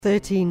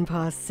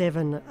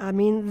7:13. I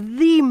mean,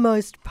 the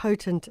most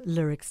potent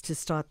lyrics to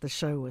start the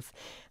show with.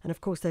 And of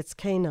course, that's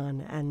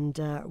Canaan and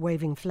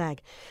Waving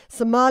Flag.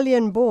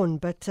 Somalian born,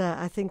 but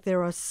I think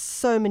there are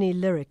so many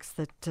lyrics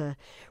that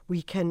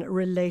we can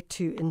relate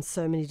to in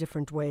so many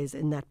different ways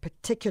in that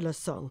particular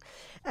song.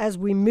 As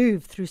we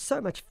move through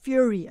so much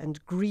fury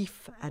and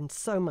grief and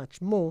so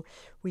much more,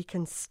 we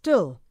can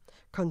still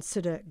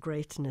consider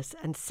greatness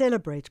and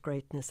celebrate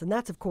greatness. And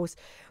that's, of course,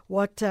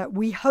 what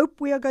we hope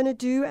we are going to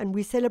do, and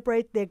we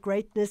celebrate their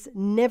greatness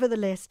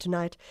nevertheless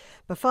tonight.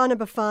 Bafana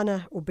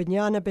Bafana, or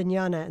Binyana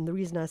Binyana. And the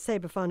reason I say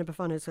Bafana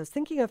Bafana is I was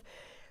thinking of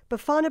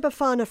Bafana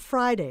Bafana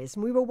Fridays,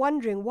 and we were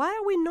wondering, why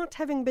are we not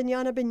having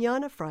Binyana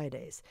Binyana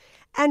Fridays?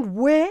 And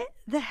where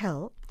the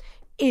hell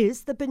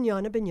is the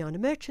Binyana Binyana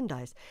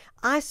merchandise?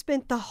 I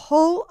spent the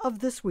whole of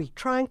this week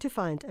trying to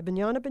find a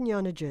Binyana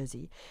Binyana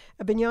jersey,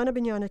 a Binyana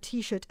Binyana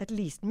t-shirt at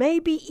least,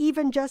 maybe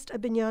even just a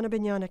Binyana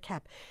Binyana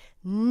cap.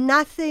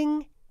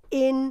 Nothing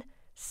in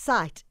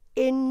sight.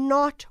 In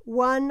not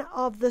one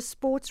of the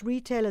sports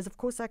retailers. Of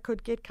course, I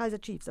could get Kaiser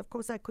Chiefs. Of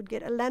course, I could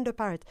get Orlando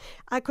Pirates.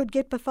 I could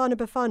get Bafana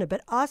Bafana.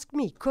 But ask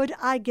me, could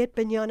I get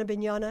Binyana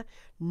Binyana?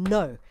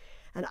 No.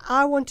 And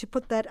I want to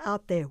put that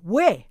out there.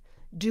 Where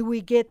do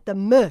we get the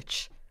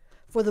merch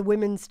for the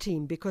women's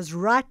team? Because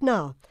right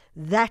now,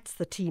 that's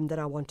the team that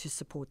I want to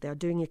support. They are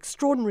doing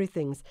extraordinary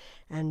things,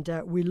 and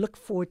we look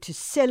forward to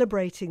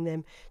celebrating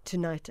them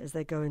tonight as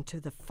they go into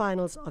the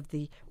finals of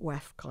the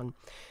WAFCON.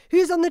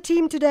 Who's on the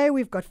team today?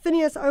 We've got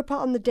Phineas Opa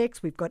on the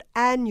decks. We've got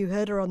Anne, you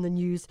heard her on the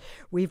news.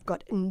 We've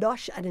got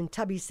Ndosh and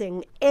Ntabi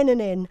Singh,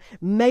 NNN,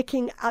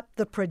 making up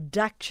the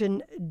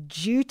production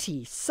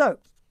duty. So,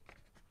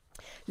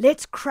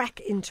 let's crack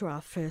into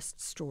our first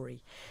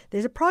story.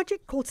 There's a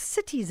project called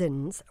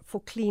Cityzens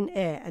for Clean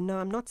Air. And no,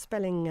 I'm not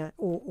spelling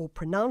or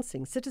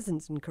pronouncing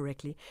Citizens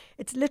incorrectly.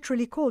 It's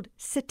literally called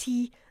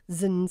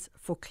Cityzens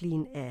for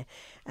Clean Air.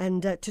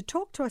 And to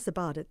talk to us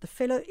about it, the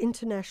fellow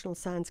International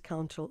Science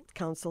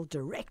Council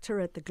Director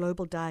at the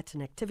Global Diet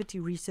and Activity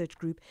Research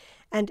Group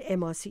and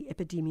MRC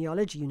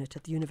Epidemiology Unit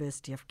at the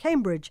University of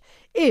Cambridge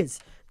is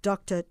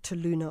Dr.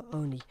 TOLLULAH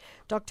Oni.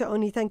 Dr.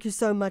 Oni, thank you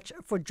so much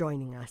for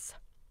joining us.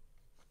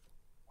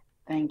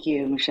 Thank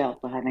you, Michelle,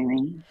 for having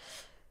me.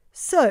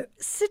 So,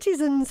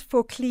 Citizens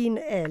for Clean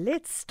Air.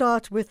 Let's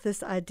start with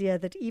this idea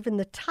that even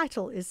the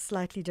title is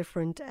slightly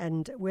different,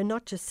 and we're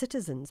not just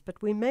citizens,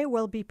 but we may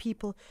well be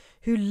people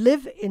who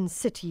live in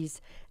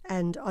cities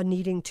and are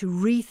needing to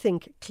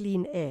rethink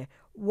clean air.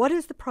 What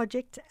is the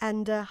project,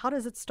 and how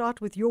does it start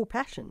with your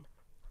passion?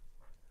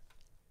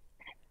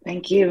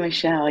 Thank you,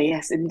 Michelle.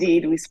 Yes,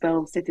 indeed, we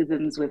spell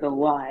citizens with a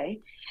Y,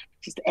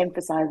 just to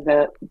emphasize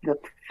the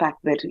fact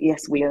that,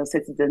 yes, we are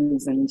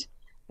citizens and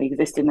we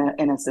exist in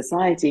a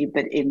society,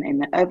 but in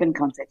the urban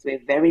context,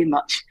 we're very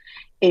much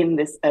in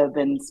this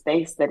urban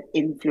space that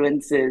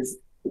influences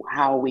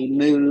how we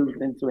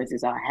move,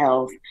 influences our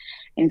health,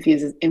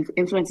 influences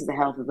the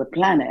health of the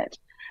planet.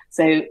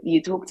 So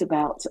you talked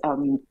about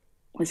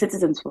the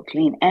Citizens for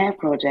Clean Air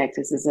project.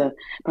 This is a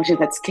project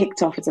that's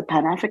kicked off. It's a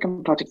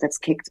Pan-African project that's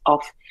kicked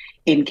off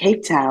in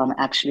Cape Town,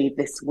 actually,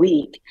 this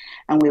week.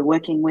 And we're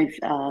working with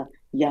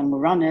young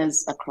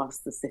runners across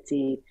the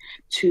city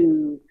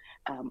to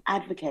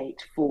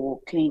advocate for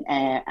clean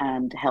air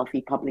and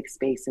healthy public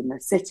space in the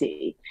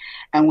city.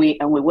 And we're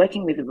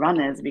working with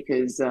runners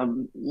because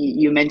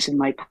you mentioned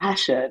my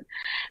passion,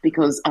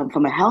 because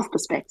from a health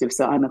perspective,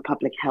 so I'm a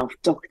public health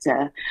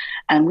doctor,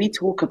 and we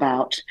talk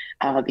about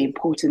the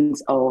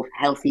importance of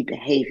healthy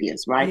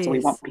behaviors, right? Yes. So we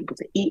want people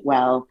to eat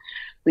well,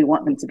 we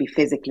want them to be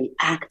physically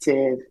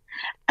active,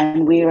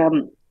 and we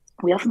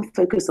often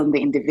focus on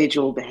the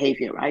individual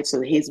behavior, right?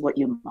 So here's what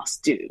you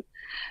must do.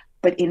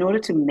 But in order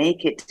to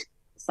make it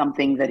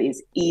something that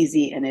is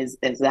easy and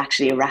is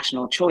actually a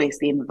rational choice,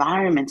 the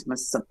environment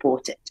must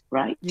support it,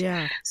 right?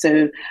 Yeah.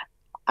 So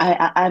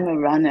I'm a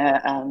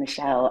runner,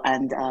 Michelle,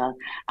 and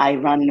I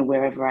run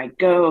wherever I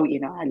go.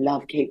 You know, I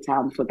love Cape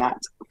Town for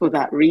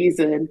that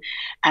reason.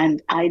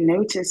 And I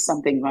noticed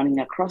something running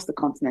across the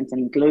continent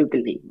and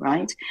globally,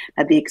 right?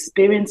 That the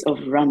experience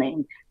of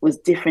running was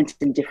different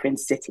in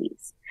different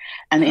cities.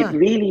 And it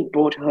really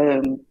brought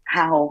home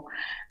how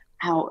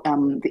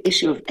the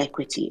issue of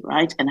equity,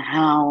 right? And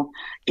how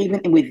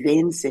even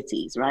within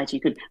cities, right?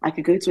 I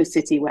could go to a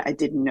city where I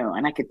didn't know,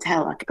 and I could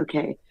tell, like,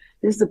 okay,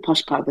 this is the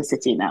posh part of the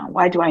city now.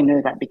 Why do I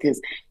know that? Because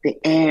the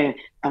air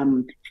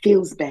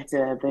feels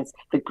better. There's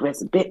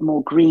a bit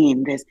more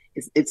green.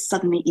 It's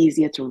suddenly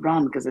easier to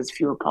run because there's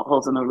fewer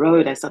potholes on the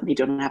road. I suddenly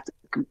don't have to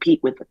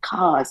compete with the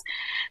cars.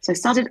 So I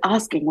started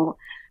asking, well,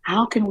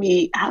 how can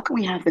we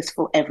have this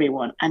for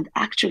everyone? And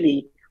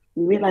actually,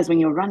 you realize when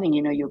you're running,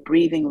 you know, you're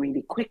breathing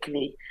really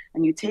quickly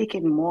and you take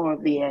in more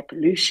of the air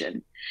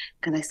pollution.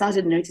 Because I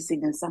started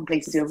noticing in some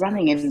places you're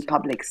running in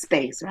public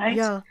space, right?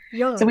 Yeah.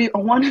 So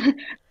on one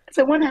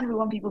hand, we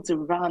want people to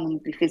run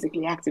and be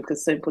physically active because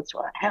it's so important to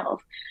our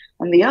health.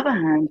 On the other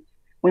hand,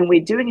 when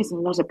we're doing it in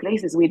a lot of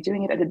places, we're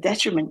doing it at a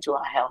detriment to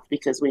our health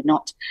because we're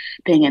not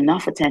paying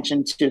enough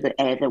attention to the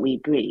air that we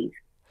breathe.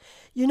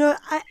 You know,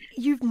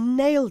 you've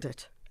nailed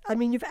it. I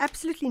mean, you've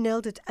absolutely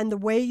nailed it. And the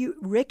way you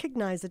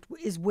recognize it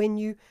is when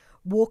you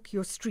walk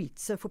your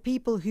streets. So for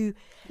people who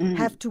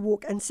have to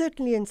walk, and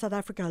certainly in South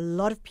Africa, a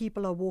lot of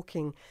people are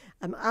walking.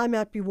 I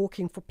might be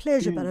walking for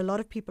pleasure, but a lot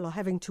of people are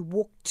having to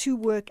walk to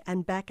work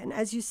and back. And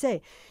as you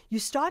say, you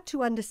start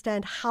to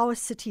understand how a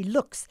city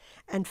looks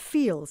and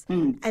feels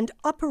and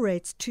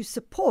operates to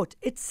support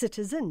its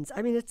citizens.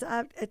 I mean, it's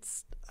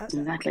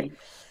Exactly.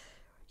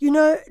 You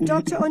know,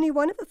 Dr. Oni,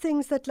 one of the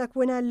things that, like,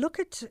 when I look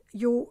at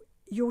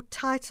your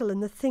title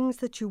and the things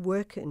that you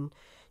work in,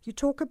 you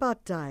talk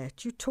about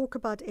diet, you talk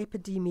about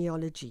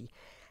epidemiology.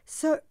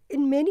 So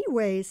in many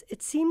ways,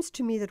 it seems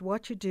to me that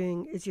what you're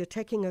doing is you're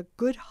taking a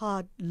good,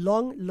 hard,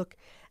 long look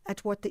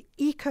at what the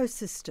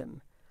ecosystem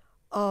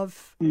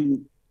of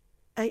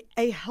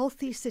a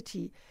healthy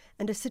city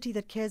and a city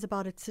that cares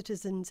about its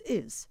citizens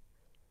is.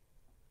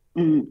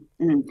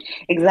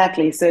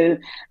 Exactly. So,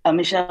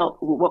 Michelle,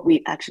 what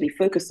we actually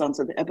focus on,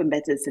 so the Urban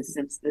Better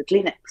Citizens,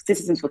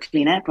 Citizens for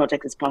Clean Air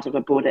project is part of a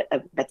broader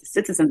Better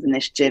Citizens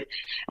initiative,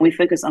 and we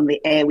focus on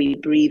the air we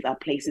breathe, our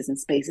places and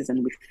spaces,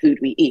 and with food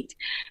we eat,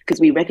 because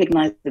we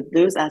recognize that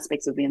those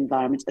aspects of the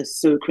environment are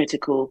so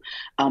critical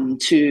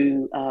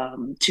to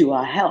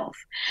our health,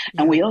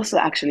 and we also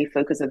actually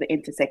focus at the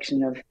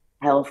intersection of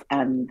health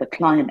and the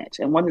climate.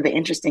 And one of the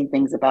interesting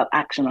things about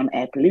action on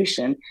air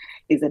pollution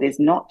is that it's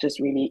not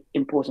just really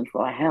important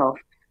for our health,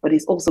 but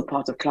it's also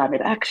part of climate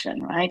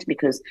action, right?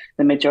 Because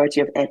the majority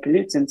of air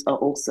pollutants are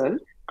also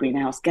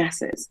greenhouse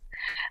gases.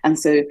 And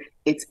so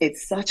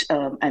it's such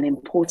an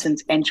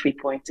important entry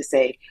point to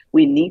say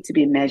we need to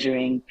be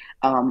measuring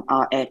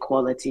our air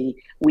quality.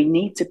 We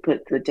need to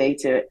put the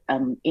data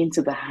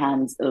into the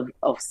hands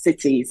of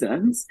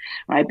citizens,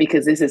 right?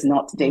 Because this is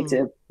not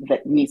data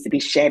that needs to be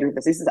shared with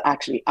us. This is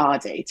actually our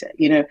data.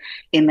 You know,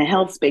 in the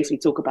health space, we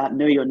talk about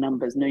know your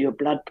numbers, know your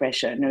blood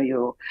pressure, know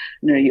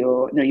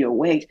your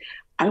weight.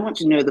 I want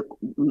to know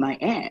my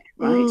air,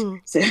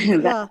 right? So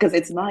that because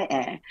it's my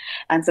air,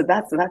 and so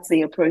that's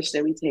the approach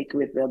that we take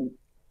with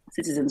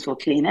Citizens for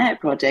Clean Air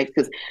project,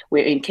 because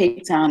we're in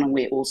Cape Town and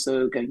we're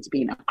also going to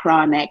be in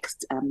Accra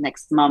next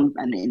month,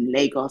 and in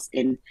Lagos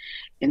in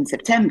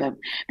September,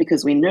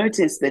 because we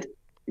noticed that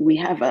we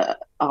have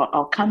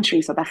our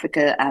country, South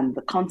Africa, and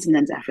the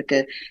continent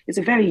Africa is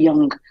a very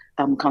young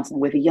continent.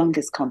 We're the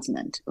youngest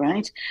continent,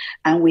 right?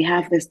 And we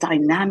have this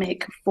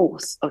dynamic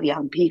force of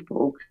young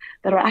people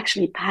that are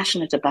actually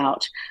passionate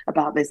about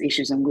these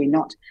issues, and we're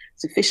not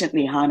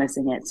sufficiently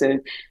harnessing it. So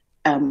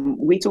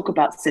we talk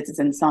about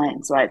citizen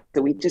science, right?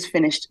 So we just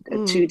finished a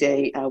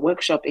 2-day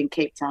workshop in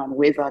Cape Town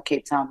with our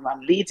Cape Town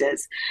Run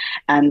leaders.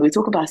 And we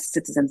talk about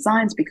citizen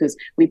science because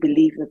we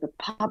believe that the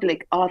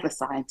public are the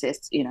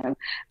scientists, you know,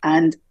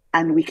 and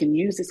we can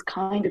use this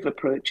kind of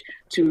approach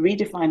to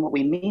redefine what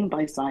we mean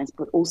by science,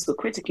 but also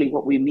critically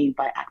what we mean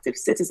by active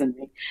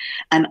citizenry.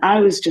 And I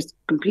was just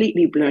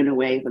completely blown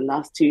away the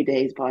last 2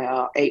 days by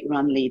our 8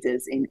 run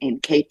leaders in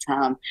Cape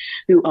Town,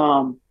 who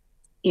are,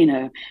 you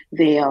know,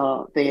 they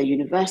are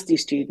university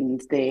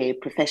students, they're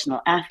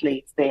professional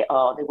athletes, they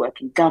work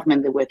in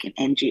government, they work in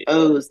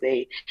NGOs,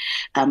 they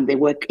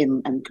work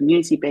in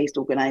community-based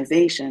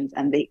organizations,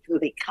 and they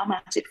come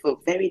at it for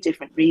very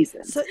different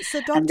reasons. So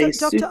and they're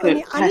Dr. super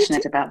Oni,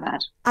 passionate about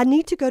that. I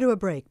need to go to a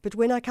break, but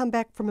when I come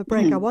back from a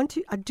break,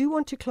 I do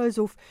want to close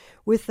off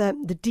with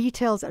the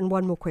details and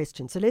one more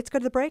question. So let's go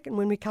to the break, and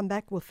when we come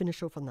back, we'll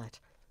finish off on that.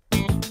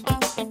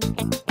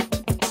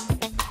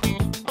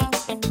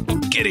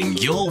 Getting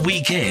your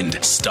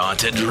weekend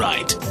started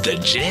right. The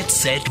Jet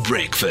Set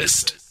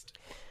Breakfast.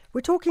 We're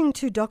talking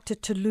to Dr.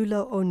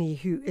 TOLLULAH Oni,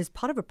 who is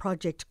part of a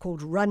project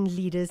called Run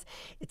Leaders.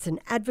 It's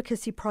an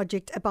advocacy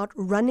project about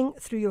running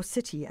through your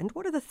city. And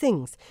what are the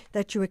things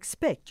that you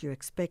expect? You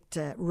expect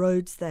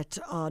roads that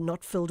are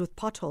not filled with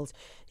potholes.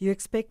 You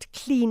expect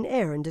clean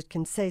air, and it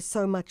can say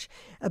so much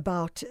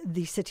about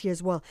the city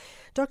as well.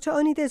 Dr.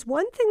 Oni, there's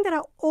one thing that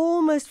I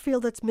almost feel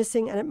that's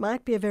missing, and it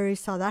might be a very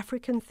South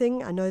African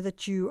thing. I know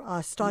that you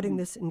are starting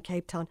this in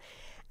Cape Town.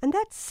 And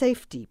that's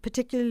safety,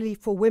 particularly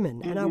for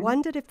women. And I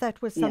wondered if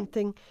that was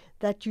something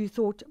that you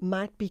thought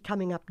might be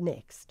coming up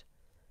next.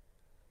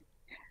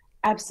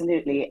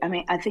 Absolutely. I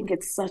mean, I think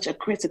it's such a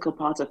critical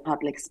part of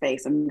public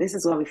space. And this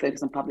is why we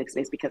focus on public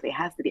space, because it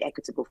has to be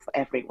equitable for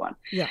everyone.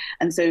 Yeah.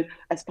 And so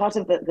as part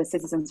of the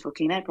Citizens for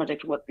Clean Air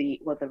project, what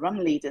the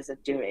run leaders are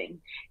doing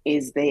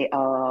is they've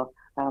got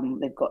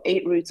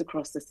 8 routes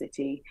across the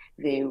city.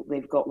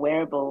 They've got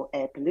wearable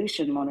air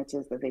pollution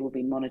monitors that they will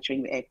be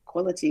monitoring the air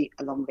quality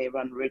along their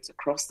run routes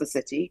across the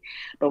city.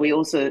 But they're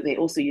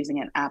also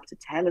using an app to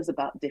tell us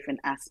about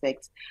different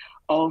aspects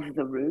of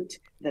the route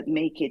that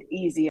make it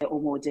easier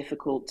or more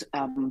difficult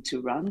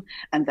to run,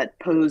 and that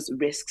pose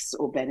risks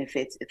or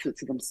benefits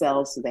to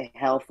themselves, to their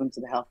health, and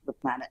to the health of the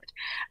planet.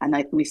 And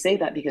we say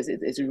that because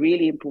it's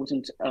really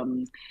important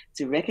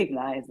to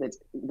recognize that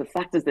the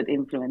factors that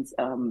influence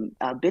our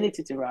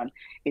ability to run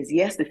is,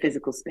 yes, the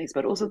physical space,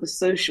 but also the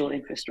social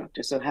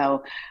infrastructure. So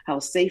how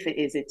safe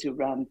is it to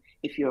run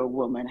if you're a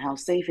woman? How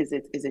safe is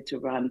it to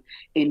run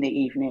in the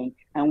evening?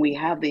 And we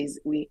have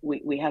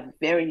we have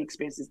varying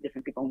experiences,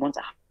 different people want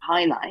to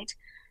highlight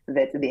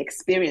that the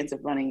experience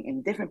of running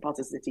in different parts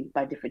of the city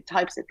by different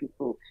types of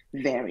people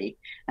vary.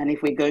 And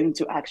if we're going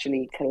to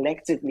actually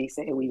collectively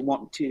say we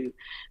want to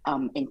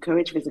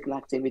encourage physical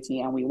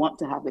activity and we want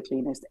to have the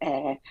cleanest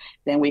air,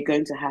 then we're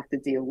going to have to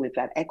deal with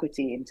that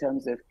equity in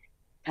terms of,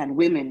 can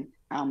women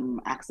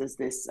access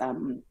this,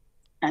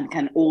 and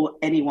can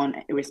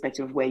anyone,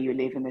 irrespective of where you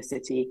live in the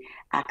city,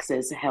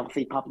 access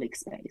healthy public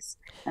space?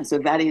 And so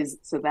that is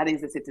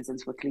the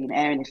Citizens for Clean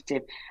Air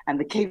initiative. And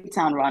the Cape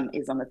Town run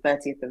is on the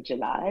 30th of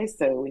July.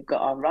 So we've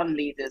got our run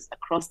leaders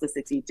across the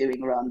city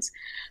doing runs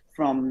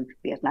from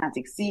the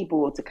Atlantic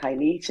seaboard to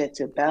Khayelitsha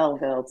to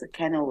Belleville to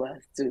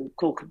Kenilworth to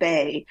Cork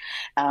Bay,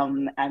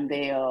 and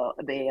they are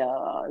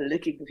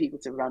looking for people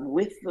to run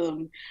with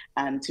them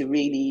and to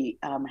really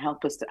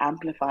help us to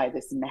amplify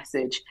this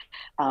message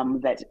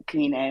that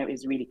clean air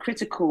is really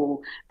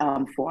critical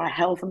for our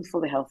health and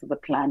for the health of the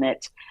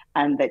planet,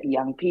 and that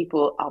young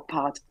people are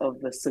part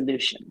of the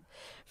solution.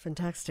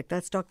 Fantastic.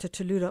 That's Dr.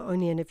 TOLLULAH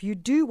Oni. And if you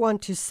do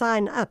want to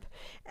sign up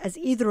as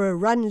either a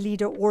run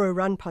leader or a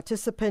run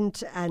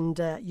participant,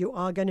 and you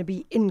are going to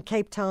be in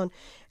Cape Town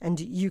and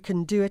you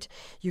can do it,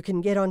 you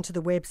can get onto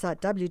the website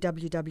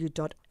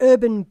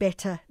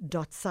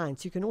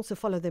www.urbanbetter.science. You can also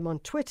follow them on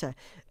Twitter.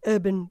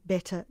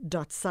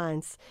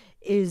 urbanbetter.science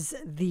is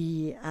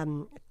the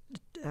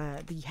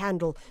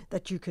handle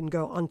that you can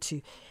go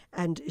onto.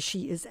 And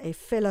she is a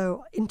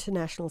fellow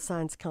International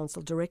Science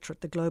Council Director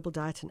at the Global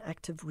Diet and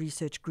Active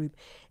Research Group,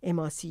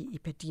 MRC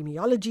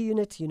Epidemiology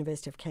Unit,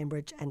 University of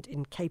Cambridge, and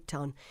in Cape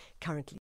Town currently.